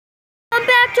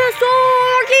Welcome back to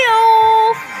Swordigo.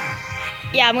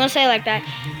 Yeah, I'm gonna say it like that.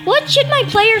 What should my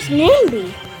player's name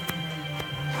be?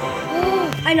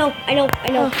 I know.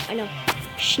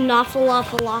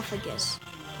 Schnoffalophalophagus.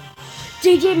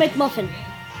 DJ McMuffin.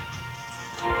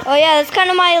 Oh yeah, that's kind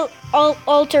of my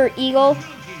alter ego.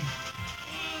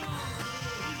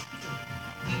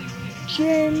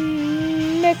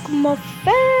 Jim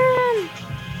McMuffin.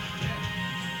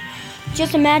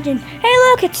 Just imagine. Hey,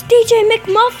 look, it's DJ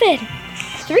McMuffin.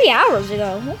 3 hours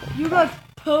ago. You got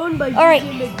pwned by Alright.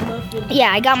 DJ McMuffin.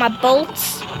 Yeah, I got my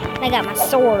bolts. And I got my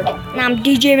sword. Now I'm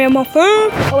DJ McMuffin.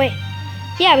 Oh wait.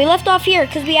 Yeah, we left off here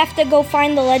because we have to go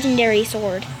find the legendary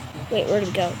sword. Wait, where did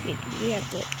we go? We have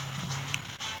to.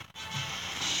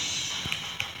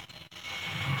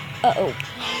 Uh-oh.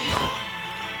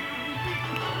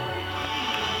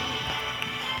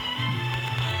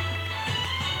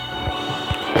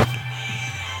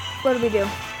 What do we do?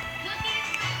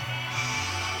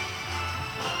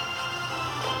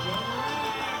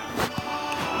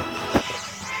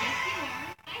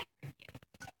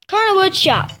 Carnwood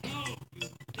shop.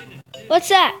 What's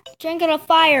that? Drinking a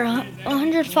fire,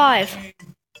 105.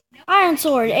 Iron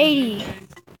sword, 80.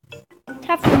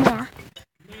 Tap for more.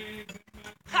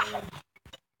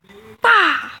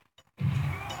 Bah!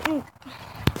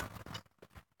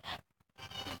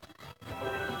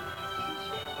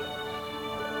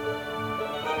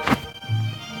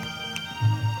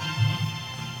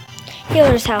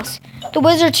 Healer's house. The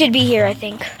wizard should be here, I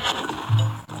think.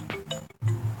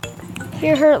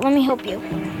 You're hurt, let me help you.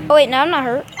 Oh wait, no, I'm not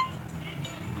hurt.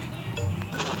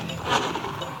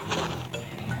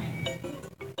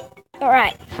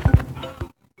 Alright.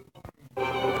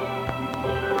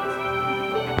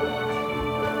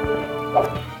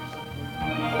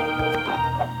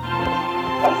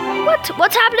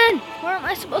 What's happening? Where am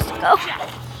I supposed to go?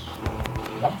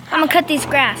 I'm gonna cut these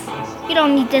grass. You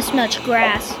don't need this much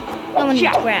grass. No one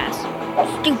needs grass.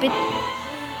 Stupid.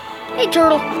 Hey,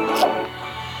 turtle.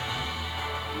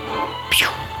 Pew.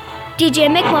 DJ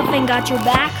McMuffin got your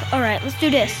back. Alright, let's do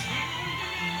this.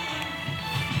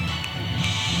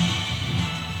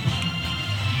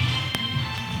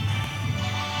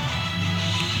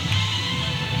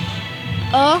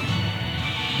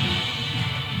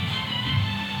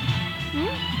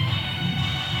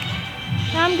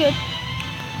 I'm good.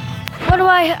 What do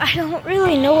I don't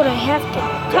really know what I have to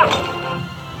do.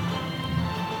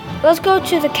 Let's go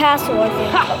to the castle, I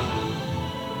think.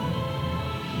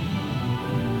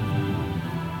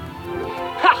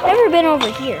 Never been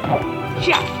over here.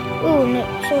 Ooh, no,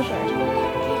 so sorry.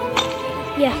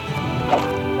 Yeah.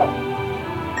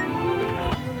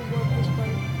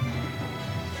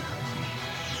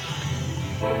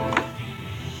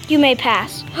 You may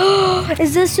pass.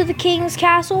 Is this to the king's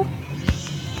castle?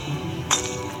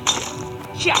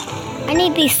 I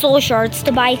need these soul shards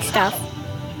to buy stuff.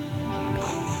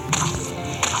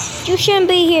 You shouldn't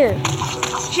be here.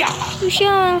 You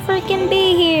shouldn't freaking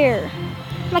be here.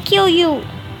 I'm gonna kill you.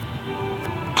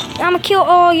 I'm gonna kill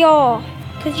all y'all.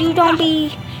 Cause you don't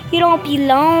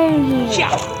belong here.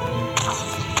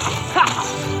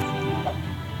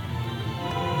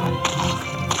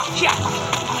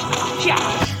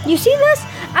 You see this?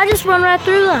 I just run right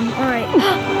through them. Alright.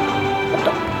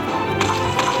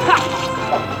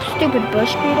 Stupid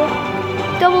bush beetle.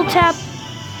 Double tap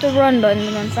the run button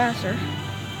to run faster.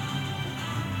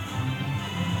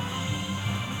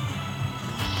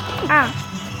 Ah.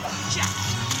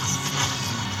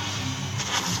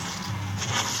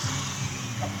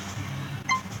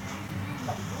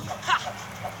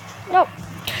 Nope.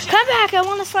 Come back. I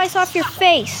want to slice off your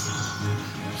face.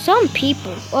 Some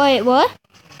people. Wait, what?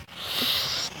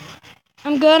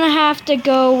 I'm gonna have to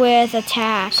go with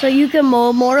attack. So you can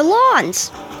mow more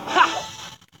lawns.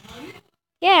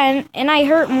 Yeah, and I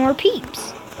hurt more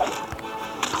peeps.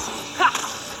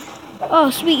 Oh,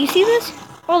 sweet. You see this?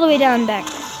 All the way down back.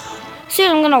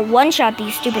 Soon I'm gonna one-shot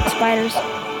these stupid spiders.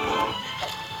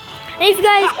 And if you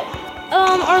guys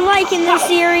are liking this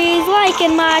series,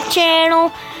 liking my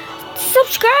channel,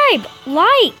 subscribe,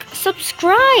 like,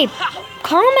 subscribe,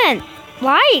 comment,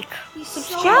 like,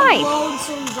 subscribe.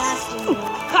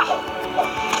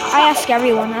 I ask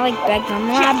everyone. I like beg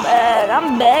them.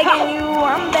 I'm begging you.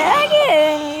 I'm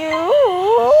begging you.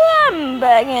 I'm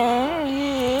begging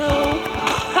you.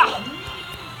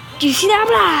 Do you see that?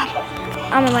 Blah?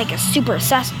 I'm like a super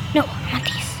assassin. No, I want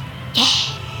these.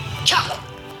 Yeah. Chop.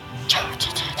 Chop,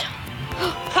 chop, chop,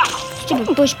 chop.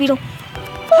 Stupid bush beetle.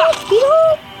 Bush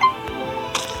beetle.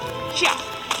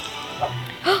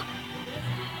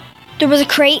 There was a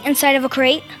crate inside of a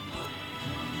crate.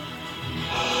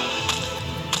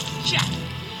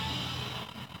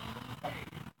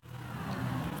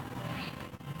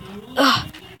 Ugh.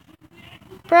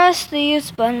 Press the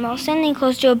use button while standing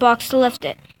close to a box to lift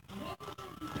it.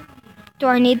 Do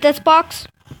I need this box?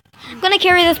 I'm gonna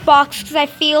carry this box because I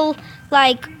feel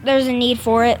like there's a need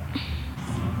for it.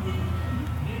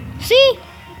 See?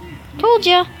 Told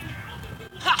ya.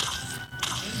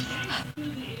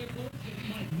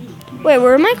 Wait,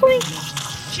 where am I going?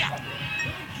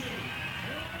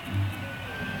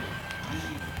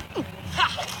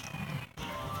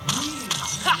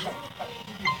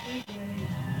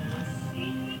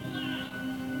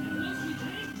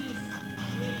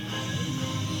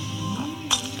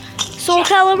 Soul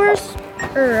calibers?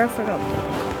 I forgot.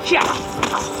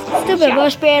 Stupid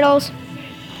bush battles.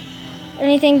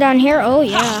 Anything down here? Oh,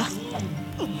 yeah.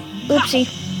 Oopsie.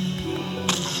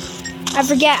 I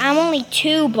forget, I'm only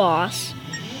 2, boss.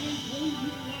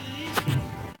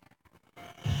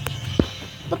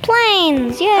 The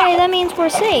planes! Yay, that means we're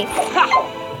safe.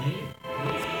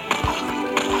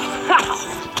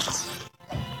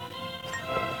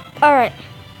 Alright.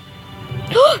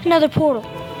 Another portal.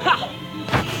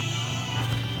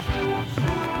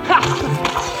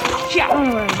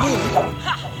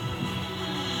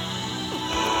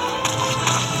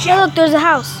 Yeah, look, there's a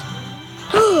house.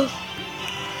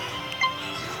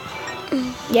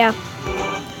 Yeah.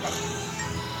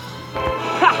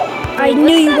 I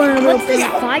knew you wanted to What's this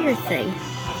fire thing?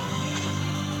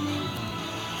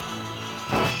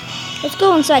 Let's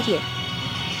go inside here.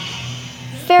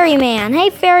 Ferryman. Hey,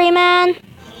 Ferryman.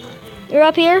 You're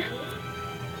up here?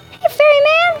 Hey,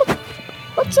 Ferryman.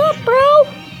 What's up, bro?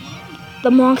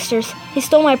 The monsters. They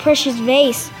stole my precious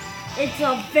vase. It's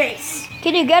a vase.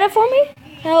 Can you get it for me?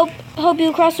 Help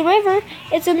you cross the river.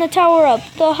 It's in the tower up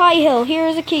the high hill. Here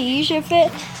is a key. It should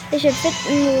fit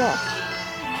in the lock.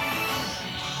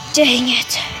 Dang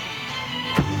it.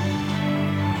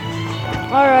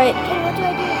 Alright. Okay, what do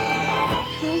I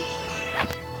do?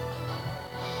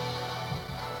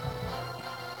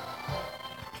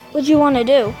 What do you want to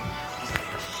do?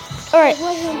 Alright.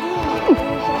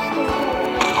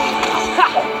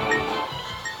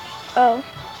 Oh.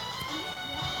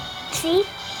 See?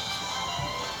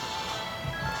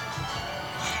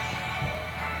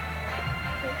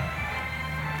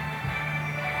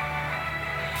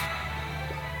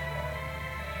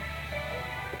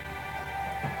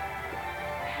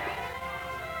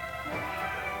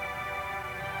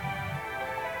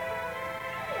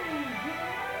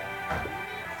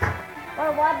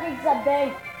 What is a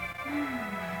big?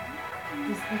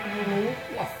 Just look at me.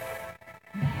 Yes.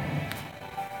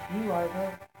 You are the.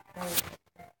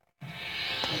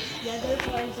 Yeah, they're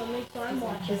playing something, so I'm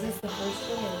watching. Is this the first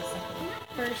one or the second one?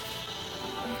 First.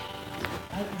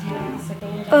 Do you know the second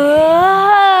one?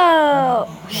 Oh!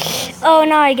 Oh,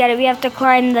 now I get it. We have to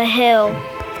climb the hill. On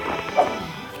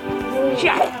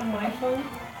my phone?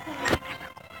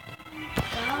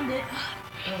 Found it.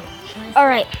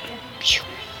 Alright.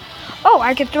 Oh,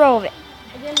 I could throw it.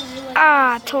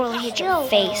 Ah, totally hit your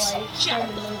face.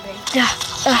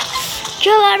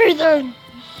 Kill everything.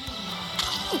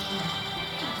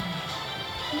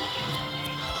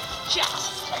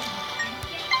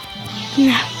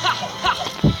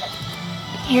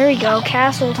 Here we go,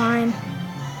 castle time.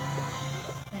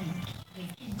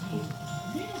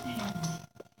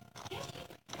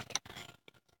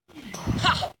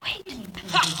 Wait,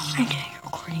 I'm doing a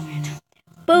recording right now.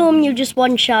 Boom, you just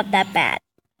one-shot that bat.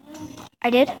 I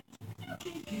did?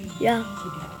 Yeah.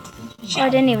 Oh, I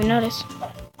didn't even notice.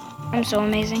 I'm so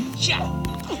amazing.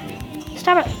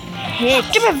 Stop it. Hit.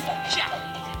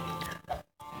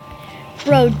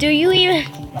 Bro, do you even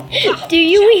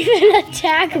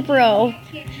attack, bro?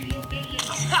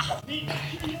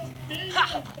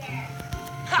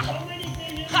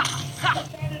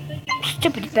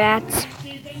 Stupid bats.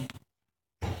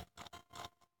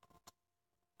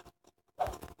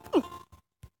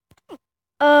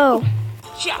 Oh.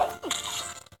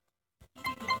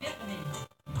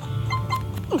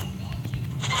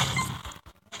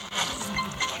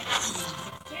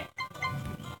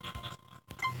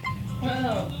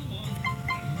 Oh.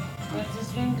 What's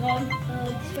this one called?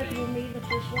 Expect with me the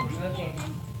first one. Okay.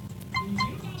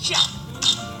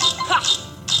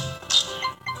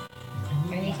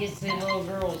 And he gets the little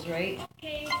girls, right?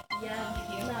 Yeah,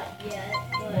 not yet,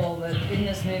 but Well, but in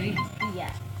this movie.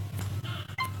 yeah.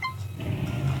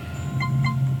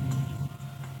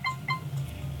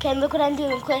 Okay, look what I'm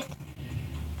doing quick.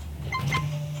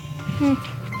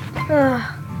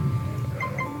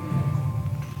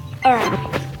 Alright.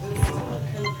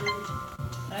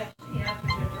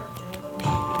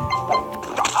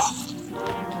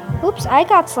 Oops, I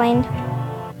got slain.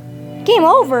 Game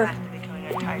over.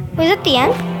 Was it the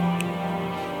end?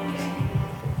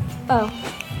 Oh.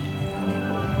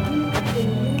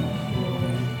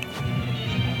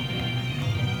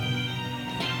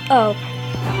 Oh.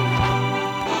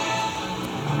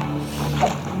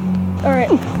 Alright,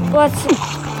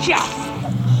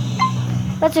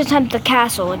 let's attempt the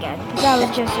castle again. That was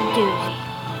just a doozy.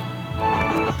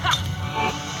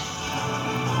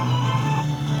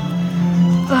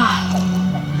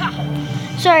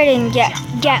 Sorry I didn't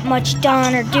get much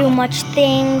done or do much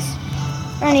things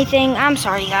or anything. I'm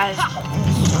sorry, guys.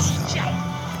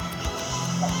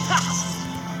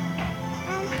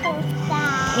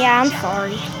 Yeah, I'm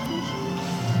sorry.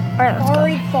 Alright,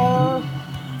 let's go.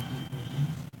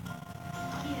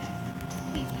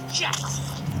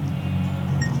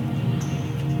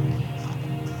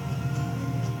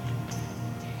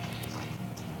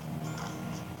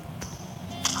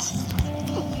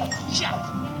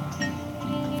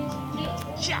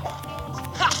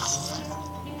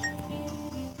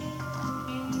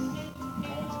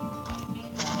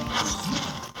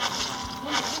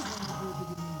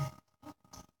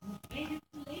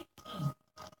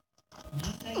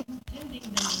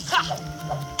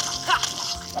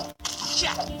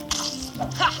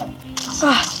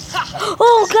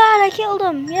 Oh god, I killed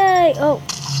him! Yay! Oh.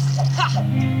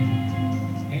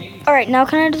 Alright, now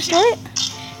can I destroy it?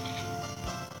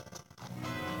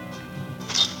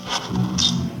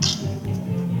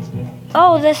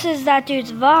 Oh, this is that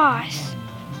dude's boss.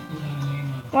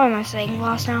 Why am I saying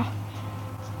boss now?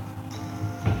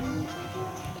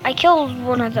 I killed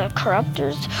one of the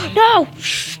corruptors. No!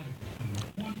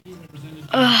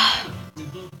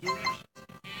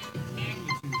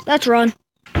 Let's run.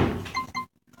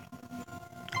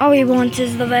 All he wants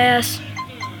is the vase.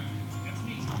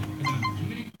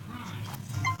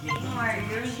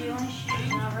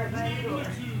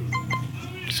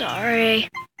 Sorry.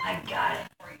 I got it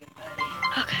for you, buddy.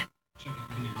 Okay.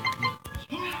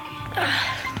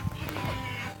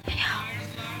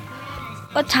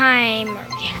 What time are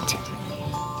we at?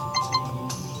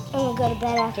 I'm gonna go to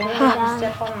bed after we're Don't done.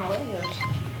 step on the Legos.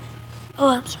 Oh,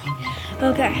 I'm sorry.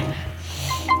 Okay.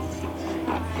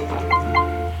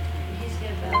 He's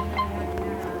got about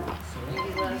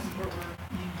maybe less for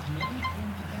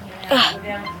go down to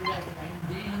that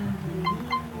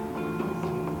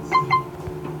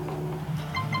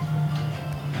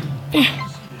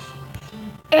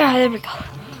Yeah, there we go.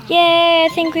 Yay, I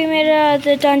think we made it out of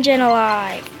the dungeon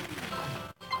alive.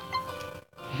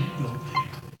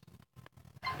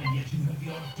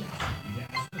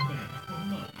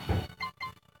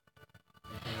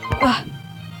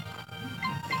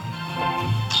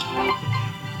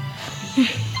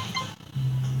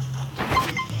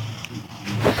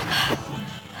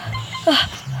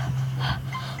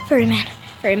 Ferryman,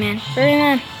 ferryman,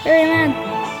 ferryman, ferryman.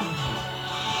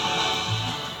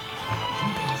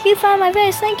 You found my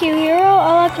vase, thank you, hero.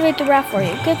 I'll activate the raft for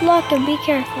you. Good luck and be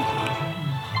careful.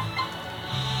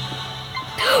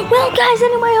 Well, guys,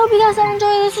 anyway, hope you guys have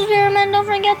enjoyed this. This is Ferryman. Don't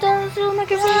forget to make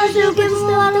your friends do give us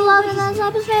a lot of love and then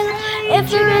stop his face. If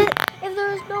there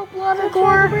is no blood or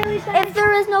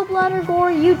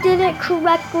gore, you did it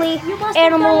correctly.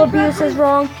 Animal abuse is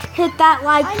wrong. Hit that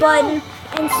like button.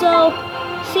 And so,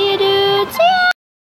 see you, dudes. See ya.